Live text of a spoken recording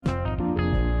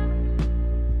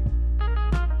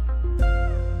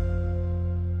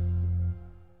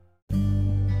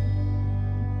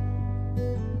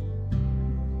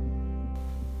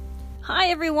Hi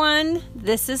everyone,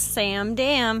 this is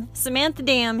Samantha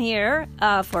Dam here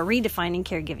for Redefining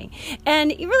Caregiving.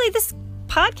 And really this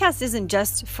podcast isn't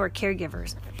just for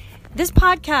caregivers. This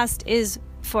podcast is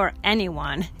for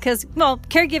anyone because,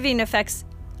 caregiving affects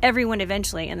everyone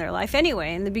eventually in their life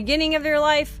anyway. In the beginning of their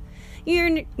life,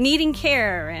 you're needing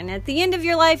care, and at the end of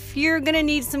your life, you're going to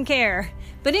need some care.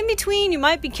 But in between, you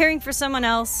might be caring for someone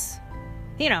else,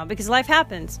 because life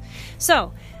happens.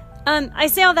 So, I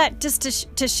say all that just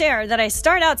to share that I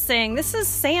start out saying, this is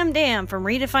Sam Dam from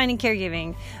Redefining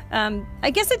Caregiving. I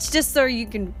guess it's just so you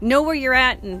can know where you're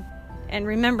at and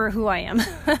remember who I am.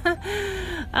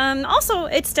 Also,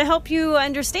 it's to help you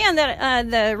understand that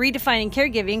the Redefining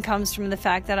Caregiving comes from the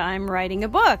fact that I'm writing a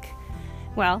book.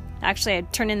 Well, actually, I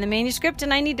turned in the manuscript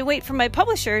and I need to wait for my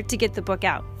publisher to get the book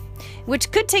out,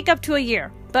 which could take up to a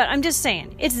year. But I'm just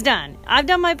saying, it's done. I've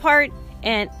done my part.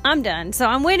 And I'm done. So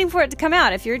I'm waiting for it to come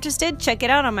out. If you're interested, check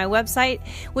it out on my website,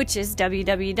 which is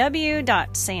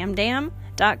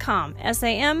www.samdam.com.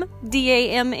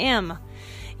 SAMDAMM.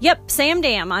 Yep, Sam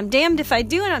Dam. I'm damned if I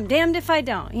do and I'm damned if I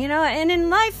don't. And in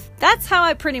life, that's how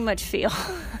I pretty much feel.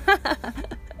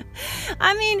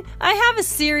 I mean, I have a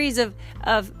series of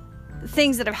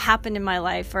things that have happened in my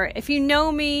life, or if you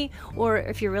know me or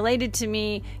if you're related to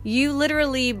me, you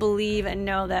literally believe and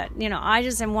know that, I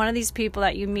just am one of these people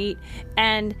that you meet,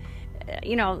 and,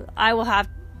 I will have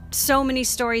so many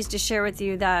stories to share with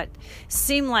you that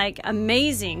seem like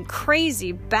amazing,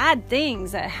 crazy, bad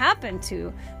things that happened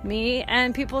to me,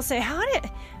 and people say,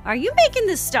 are you making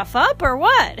this stuff up or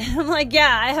what? I'm like,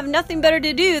 yeah, I have nothing better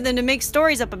to do than to make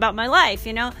stories up about my life,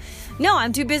 No,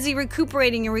 I'm too busy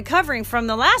recuperating and recovering from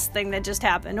the last thing that just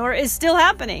happened or is still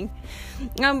happening.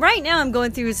 Right now I'm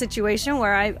going through a situation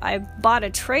where I bought a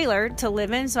trailer to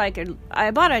live in, so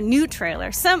I bought a new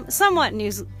trailer, somewhat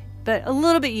new, but a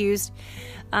little bit used.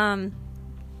 I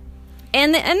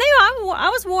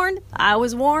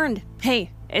was warned.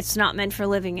 Hey, it's not meant for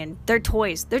living in. They're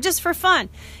toys. They're just for fun.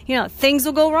 Things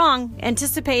will go wrong.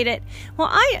 Anticipate it. Well,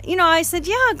 I said,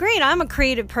 yeah, great. I'm a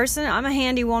creative person. I'm a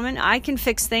handy woman. I can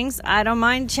fix things. I don't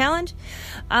mind challenge.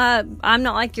 I'm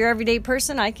not like your everyday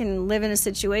person. I can live in a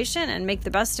situation and make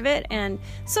the best of it. And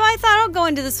so I thought I'll go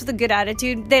into this with a good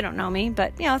attitude. They don't know me,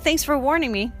 but thanks for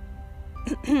warning me.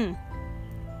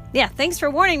 Yeah, thanks for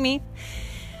warning me.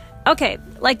 Okay,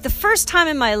 like the first time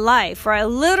in my life where I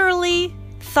literally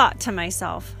thought to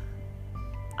myself,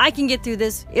 I can get through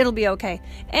this, it'll be okay.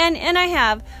 And I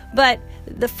have, but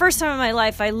the first time in my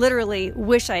life, I literally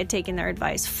wish I had taken their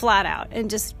advice flat out and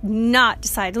just not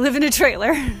decided to live in a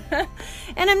trailer. And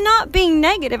I'm not being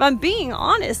negative, I'm being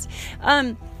honest.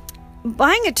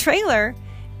 Buying a trailer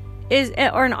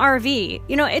or an RV,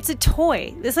 it's a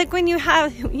toy. It's like when you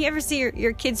ever see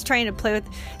your kids trying to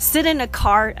sit in a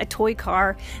toy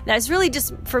car that's really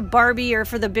just for Barbie or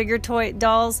for the bigger toy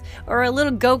dolls, or a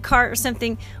little go-kart or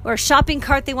something, or a shopping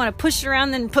cart they want to push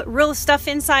around and put real stuff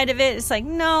inside of it. It's like,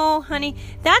 no, honey,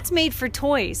 that's made for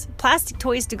toys. Plastic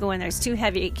toys to go in there. It's too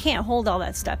heavy. It can't hold all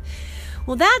that stuff.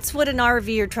 Well, that's what an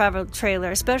RV or travel trailer,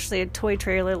 especially a toy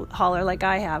trailer hauler like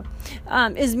I have,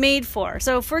 is made for.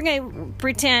 So if we're going to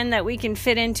pretend that we can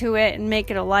fit into it and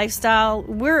make it a lifestyle,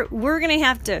 we're going to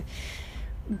have to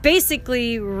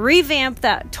basically revamp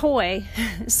that toy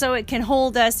so it can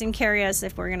hold us and carry us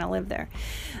if we're going to live there.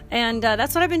 And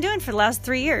that's what I've been doing for the last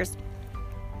 3 years.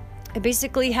 I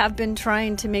basically have been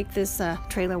trying to make this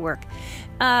trailer work.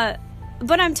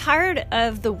 But I'm tired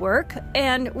of the work,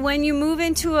 and when you move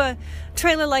into a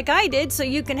trailer like I did, so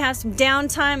you can have some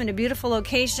downtime in a beautiful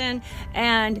location,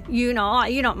 and you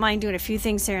don't mind doing a few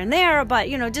things here and there, but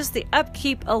just the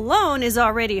upkeep alone is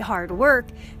already hard work.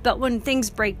 But when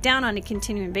things break down on a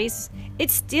continuing basis,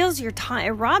 it steals your time, it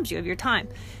robs you of your time.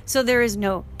 So there is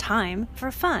no time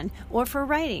for fun or for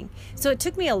writing. So it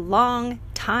took me a long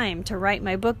time to write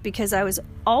my book because I was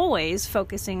always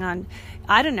focusing on,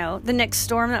 the next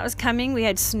storm that was coming. We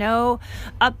had snow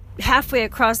up halfway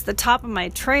across the top of my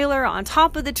trailer, on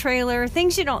top of the trailer,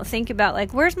 things you don't think about,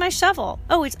 like, where's my shovel?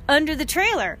 Oh, it's under the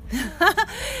trailer.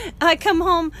 I come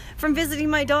home from visiting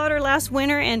my daughter last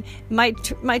winter, and my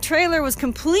trailer was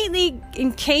completely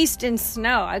encased in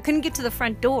snow. I couldn't get to the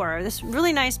front door. This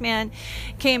really nice man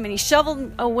came and he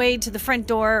shoveled away to the front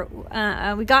door.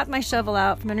 We got my shovel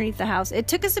out from underneath the house. It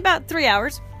took us about 3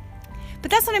 hours. But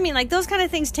that's what I mean. Like, those kind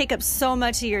of things take up so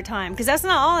much of your time, because that's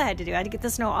not all I had to do. I had to get the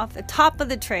snow off the top of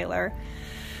the trailer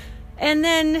and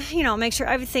then, make sure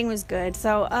everything was good.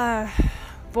 So,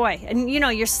 and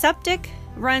your septic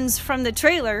runs from the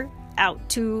trailer out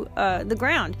to the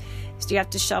ground. So you have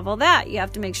to shovel that. You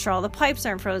have to make sure all the pipes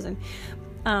aren't frozen.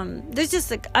 There's just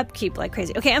like upkeep like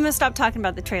crazy. Okay, I'm going to stop talking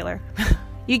about the trailer.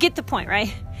 You get the point,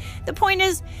 right? The point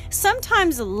is,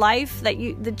 sometimes life that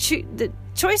the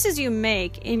choices you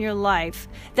make in your life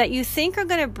that you think are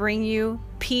going to bring you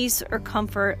peace or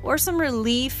comfort or some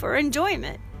relief or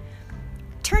enjoyment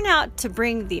turn out to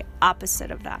bring the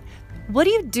opposite of that. What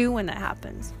do you do when that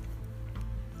happens?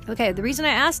 Okay, the reason I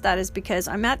asked that is because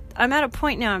I'm at a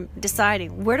point now, I'm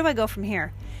deciding, where do I go from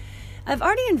here? I've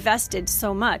already invested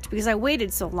so much because I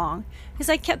waited so long, because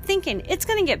I kept thinking it's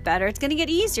going to get better, it's going to get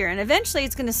easier, and eventually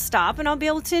it's going to stop and I'll be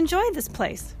able to enjoy this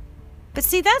place. But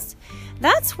see,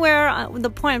 that's where the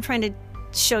point I'm trying to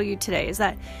show you today is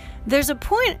that there's a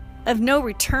point of no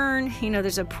return.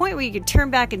 There's a point where you can turn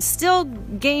back and still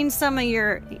gain some of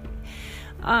your,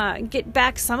 get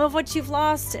back some of what you've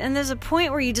lost. And there's a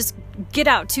point where you just get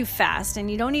out too fast and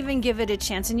you don't even give it a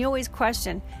chance. And you always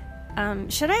question,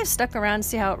 should I have stuck around to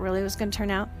see how it really was going to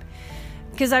turn out?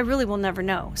 Because I really will never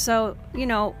know. So,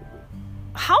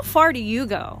 how far do you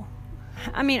go?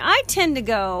 I mean, I tend to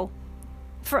go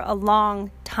for a long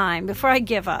time before I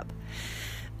give up.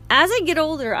 As I get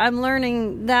older, I'm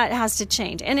learning that has to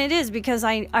change. And it is, because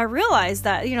I realize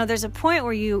that, there's a point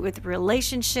where with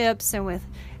relationships and with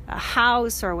a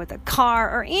house or with a car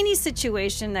or any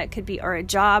situation that could be, or a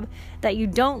job that you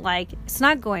don't like, it's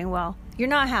not going well, you're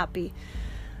not happy.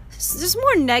 There's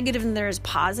more negative than there is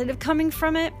positive coming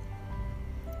from it.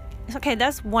 Okay,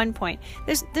 that's one point.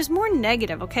 There's more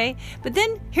negative, okay? But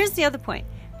then here's the other point.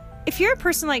 If you're a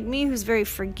person like me who's very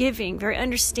forgiving, very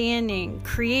understanding,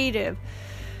 creative,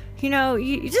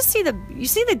 you just see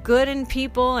the good in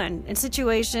people and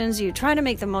situations. You try to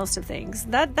make the most of things.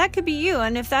 That could be you.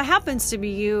 And if that happens to be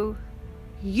you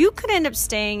could end up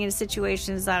staying in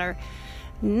situations that are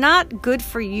not good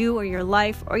for you or your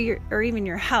life or even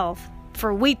your health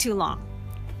for way too long.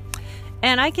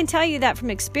 And I can tell you that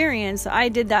from experience.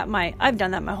 I've done that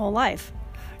my whole life.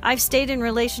 I've stayed in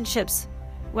relationships,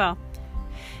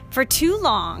 for too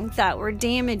long that were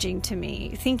damaging to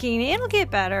me, thinking it'll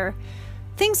get better.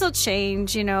 Things will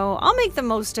change, I'll make the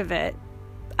most of it.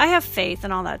 I have faith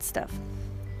and all that stuff.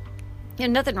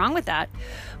 And nothing wrong with that.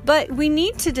 But we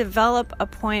need to develop a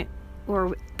point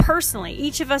where personally,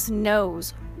 each of us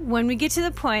knows when we get to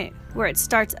the point where it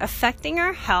starts affecting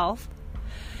our health,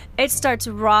 it starts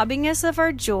robbing us of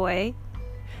our joy,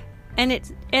 and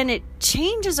it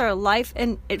changes our life,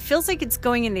 and it feels like it's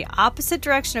going in the opposite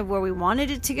direction of where we wanted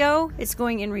it to go. It's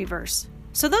going in reverse.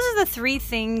 So those are the three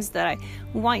things that I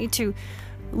want you to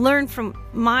learn from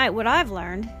what I've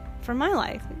learned from my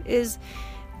life, is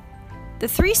the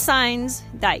three signs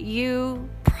that you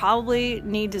probably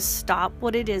need to stop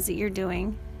what it is that you're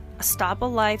doing, stop a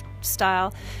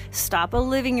lifestyle, stop a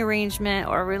living arrangement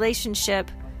or a relationship,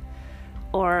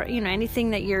 or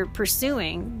anything that you're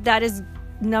pursuing that is,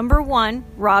 number one,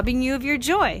 robbing you of your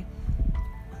joy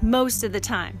most of the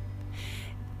time.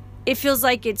 It feels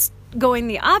like it's going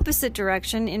the opposite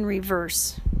direction in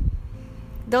reverse.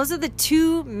 Those are the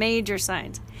two major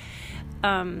signs.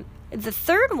 The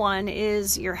third one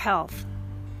is your health.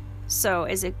 So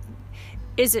is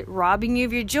it robbing you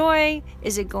of your joy?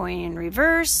 Is it going in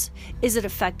reverse? Is it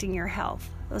affecting your health?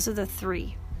 Those are the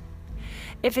three.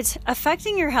 If it's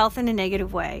affecting your health in a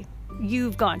negative way,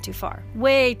 you've gone too far,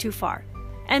 way too far.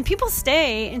 And people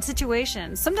stay in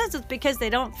situations. Sometimes it's because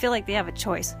they don't feel like they have a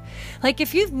choice. Like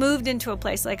if you've moved into a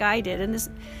place like I did in this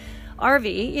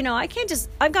RV, I can't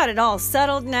just, I've got it all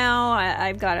settled now.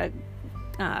 I've got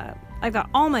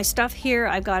all my stuff here.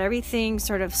 I've got everything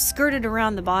sort of skirted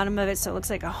around the bottom of it so it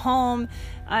looks like a home.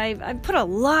 I've put a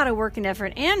lot of work and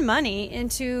effort and money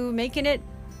into making it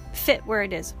fit where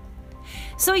it is.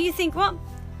 So you think,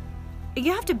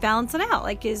 you have to balance it out.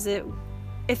 Like,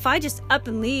 if I just up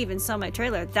and leave and sell my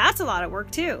trailer, that's a lot of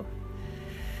work too.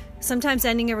 Sometimes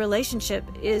ending a relationship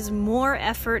is more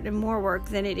effort and more work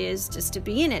than it is just to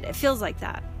be in it. It feels like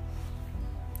that.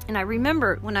 And I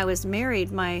remember when I was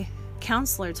married, my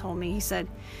counselor told me, he said,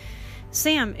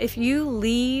 Sam, if you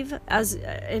leave as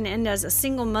a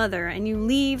single mother and you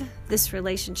leave this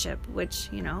relationship, which,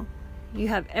 you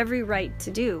have every right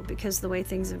to do because the way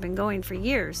things have been going for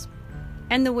years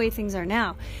and the way things are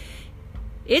now,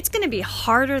 it's going to be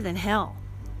harder than hell.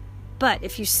 But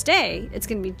if you stay, it's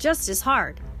going to be just as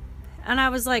hard. And I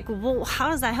was like, well, how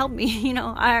does that help me?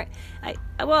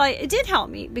 It did help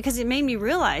me because it made me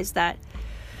realize that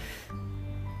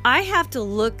I have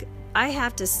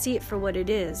to see it for what it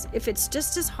is. If it's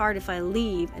just as hard if I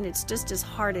leave and it's just as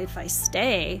hard if I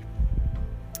stay,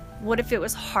 what if it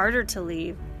was harder to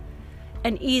leave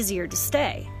and easier to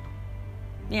stay?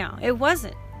 It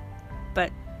wasn't,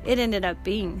 but it ended up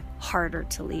being harder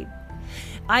to leave.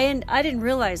 I didn't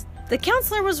realize the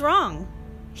counselor was wrong.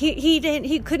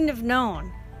 He couldn't have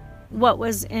known what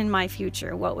was in my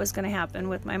future, what was going to happen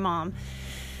with my mom.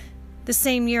 The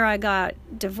same year I got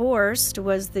divorced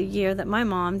was the year that my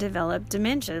mom developed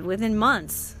dementia within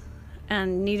months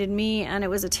and needed me. And it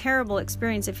was a terrible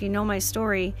experience. If you know my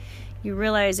story, you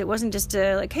realize it wasn't just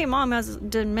like, hey, mom has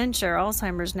dementia or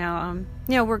Alzheimer's now.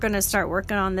 We're going to start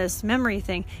working on this memory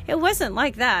thing. It wasn't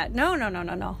like that. No.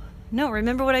 No,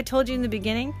 remember what I told you in the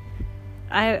beginning?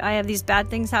 I have these bad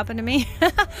things happen to me.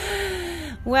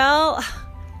 Well,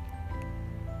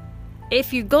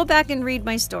 if you go back and read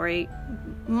my story,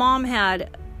 Mom,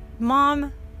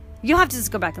 you'll have to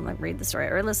just go back and read the story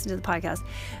or listen to the podcast.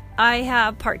 I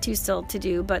have part 2 still to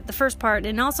do, but the first part,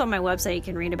 and also on my website, you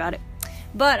can read about it.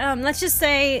 But let's just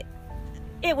say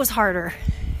it was harder.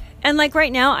 And like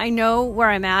right now, I know where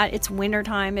I'm at. It's winter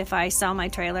time. If I sell my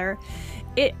trailer,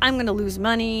 I'm going to lose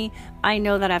money. I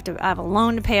know that I have a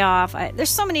loan to pay off. There's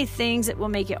so many things that will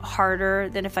make it harder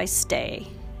than if I stay.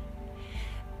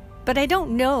 But I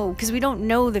don't know, because we don't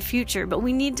know the future, but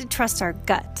we need to trust our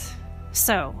gut.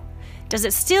 So, does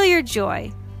it steal your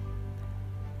joy?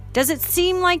 Does it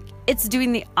seem like it's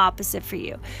doing the opposite for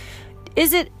you?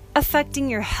 Is it affecting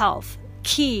your health?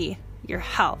 Key, your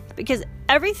health. Because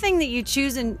everything that you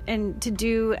choose and to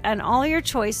do and all your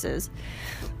choices,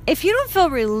 if you don't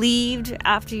feel relieved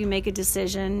after you make a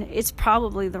decision, it's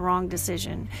probably the wrong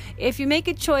decision. If you make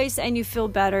a choice and you feel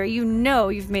better, you know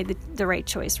you've made the right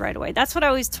choice right away. That's what I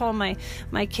always told my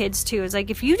kids too. It's like,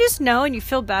 if you just know and you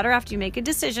feel better after you make a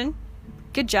decision,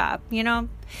 good job,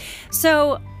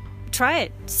 So try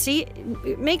it. See,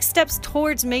 make steps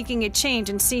towards making a change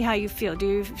and see how you feel.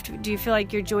 Do you feel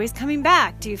like your joy is coming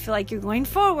back? Do you feel like you're going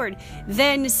forward?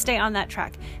 Then stay on that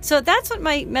track. So that's what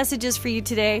my message is for you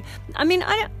today. I mean,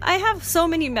 I have so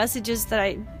many messages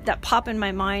that pop in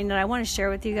my mind that I want to share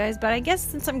with you guys, but I guess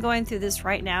since I'm going through this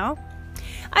right now,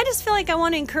 I just feel like I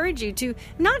want to encourage you to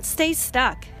not stay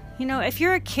stuck. If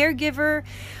you're a caregiver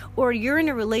or you're in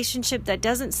a relationship that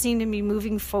doesn't seem to be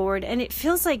moving forward and it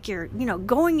feels like you're,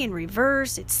 going in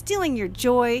reverse, it's stealing your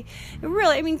joy.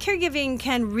 Caregiving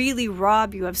can really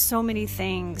rob you of so many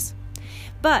things.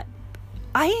 But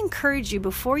I encourage you,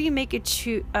 before you make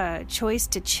a choice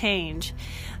to change,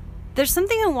 there's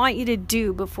something I want you to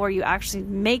do before you actually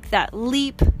make that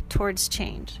leap towards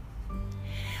change.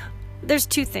 There's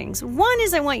 2 things. One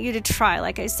is I want you to try,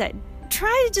 like I said,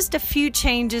 try just a few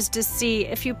changes to see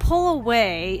if you pull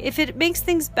away, if it makes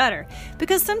things better.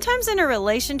 Because sometimes in a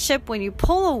relationship, when you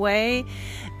pull away,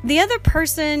 the other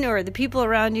person or the people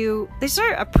around you, they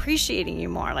start appreciating you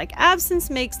more. Like, absence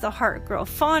makes the heart grow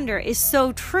fonder is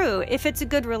so true if it's a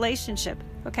good relationship.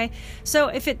 Okay, so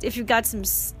if you've got some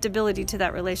stability to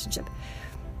that relationship.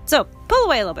 So pull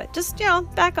away a little bit, just,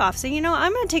 back off. Say, I'm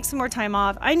going to take some more time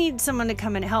off. I need someone to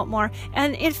come and help more.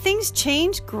 And if things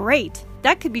change, great.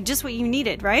 That could be just what you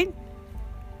needed, right?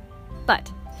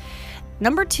 But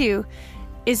number 2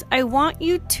 is I want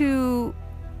you to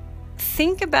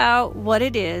think about what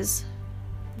it is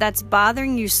that's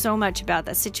bothering you so much about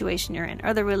that situation you're in,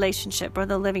 or the relationship, or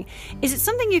the living. Is it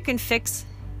something you can fix?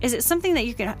 Is it something that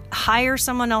you can hire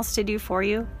someone else to do for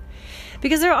you?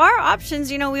 Because there are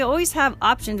options, we always have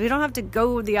options. We don't have to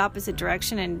go the opposite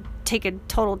direction and take a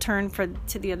total turn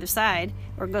to the other side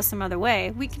or go some other way.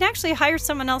 We can actually hire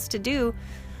someone else to do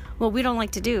what we don't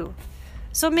like to do.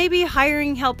 So maybe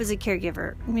hiring help as a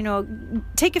caregiver,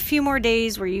 take a few more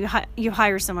days where you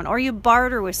hire someone, or you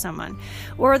barter with someone,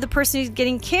 or the person who's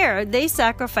getting care, they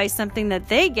sacrifice something that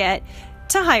they get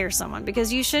to hire someone,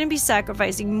 because you shouldn't be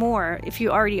sacrificing more if you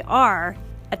already are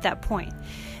at that point.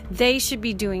 They should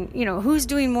be doing, who's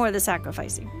doing more of the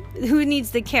sacrificing? Who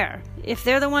needs the care? If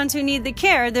they're the ones who need the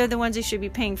care, they're the ones who should be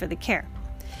paying for the care.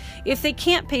 If they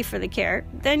can't pay for the care,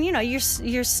 then,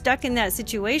 you're stuck in that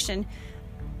situation.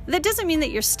 That doesn't mean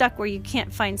that you're stuck where you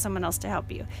can't find someone else to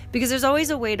help you, because there's always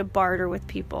a way to barter with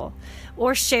people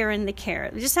or share in the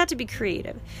care. You just have to be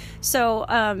creative. So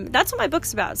that's what my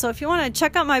book's about. So if you want to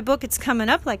check out my book, it's coming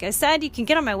up. Like I said, you can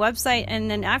get on my website and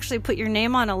then actually put your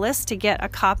name on a list to get a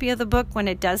copy of the book when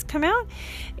it does come out.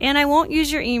 And I won't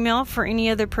use your email for any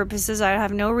other purposes. I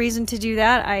have no reason to do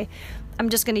that. I'm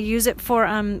just going to use it for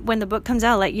when the book comes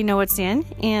out, I'll let you know what's in.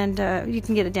 And you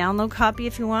can get a download copy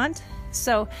if you want.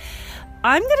 So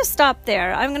I'm going to stop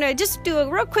there. I'm going to just do a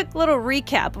real quick little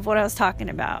recap of what I was talking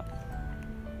about.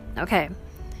 Okay.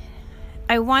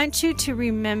 I want you to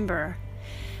remember,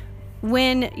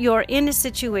 when you're in a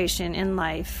situation in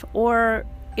life, or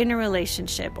in a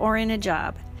relationship, or in a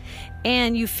job,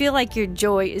 and you feel like your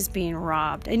joy is being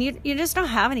robbed, and you just don't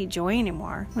have any joy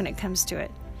anymore when it comes to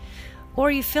it, or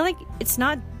you feel like it's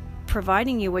not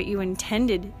providing you what you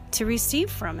intended to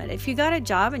receive from it. If you got a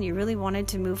job and you really wanted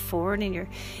to move forward in your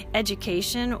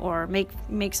education or make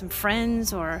some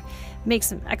friends or make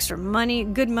some extra money,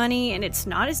 good money, and it's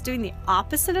doing the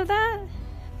opposite of that,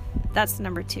 that's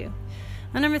number 2.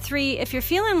 And number 3, if you're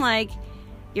feeling like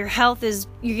your health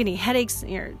you're getting headaches,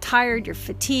 you're tired, you're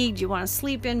fatigued, you want to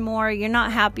sleep in more, you're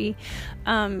not happy,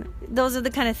 those are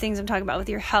the kind of things I'm talking about with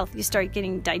your health. You start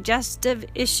getting digestive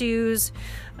issues,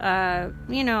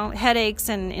 headaches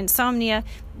and insomnia.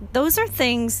 Those are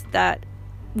things that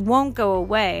won't go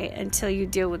away until you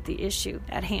deal with the issue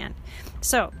at hand.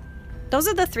 So those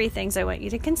are the 3 things I want you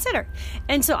to consider.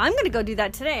 And so I'm going to go do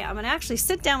that today. I'm going to actually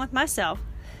sit down with myself.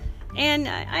 And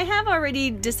I have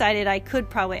already decided I could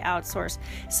probably outsource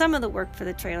some of the work for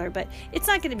the trailer, but it's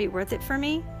not going to be worth it for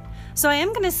me. So I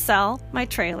am going to sell my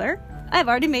trailer. I've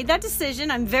already made that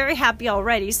decision. I'm very happy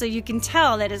already. So you can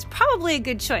tell that it's probably a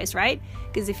good choice, right?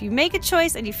 Because if you make a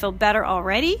choice and you feel better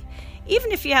already,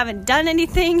 even if you haven't done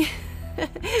anything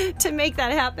to make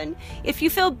that happen, if you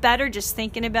feel better just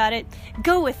thinking about it,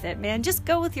 go with it, man. Just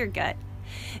go with your gut.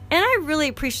 And I really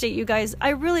appreciate you guys. I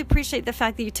really appreciate the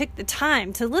fact that you took the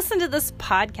time to listen to this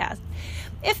podcast.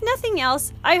 If nothing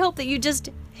else, I hope that you just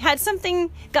had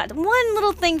got one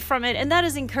little thing from it, and that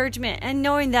is encouragement and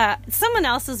knowing that someone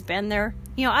else has been there.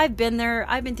 I've been there.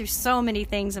 I've been through so many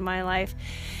things in my life.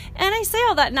 And I say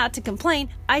all that not to complain.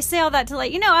 I say all that to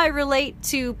let you know I relate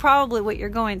to probably what you're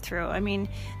going through. I mean,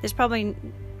 there's probably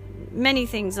many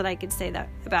things that I could say that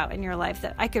about in your life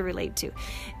that I could relate to.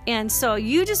 And so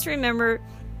you just remember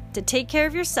to take care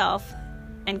of yourself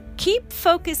and keep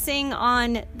focusing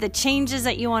on the changes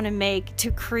that you want to make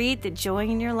to create the joy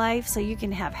in your life so you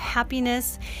can have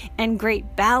happiness and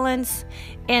great balance.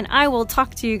 And I will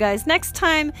talk to you guys next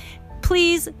time.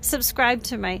 Please subscribe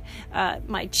to my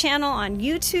channel on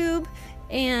YouTube,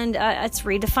 and it's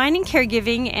Redefining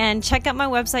Caregiving, and check out my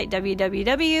website,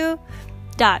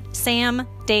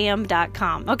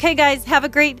 www.samdam.com. Okay, guys, have a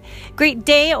great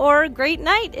day or great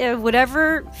night,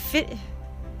 whatever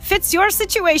fits your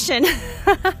situation.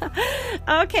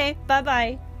 Okay,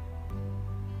 bye-bye.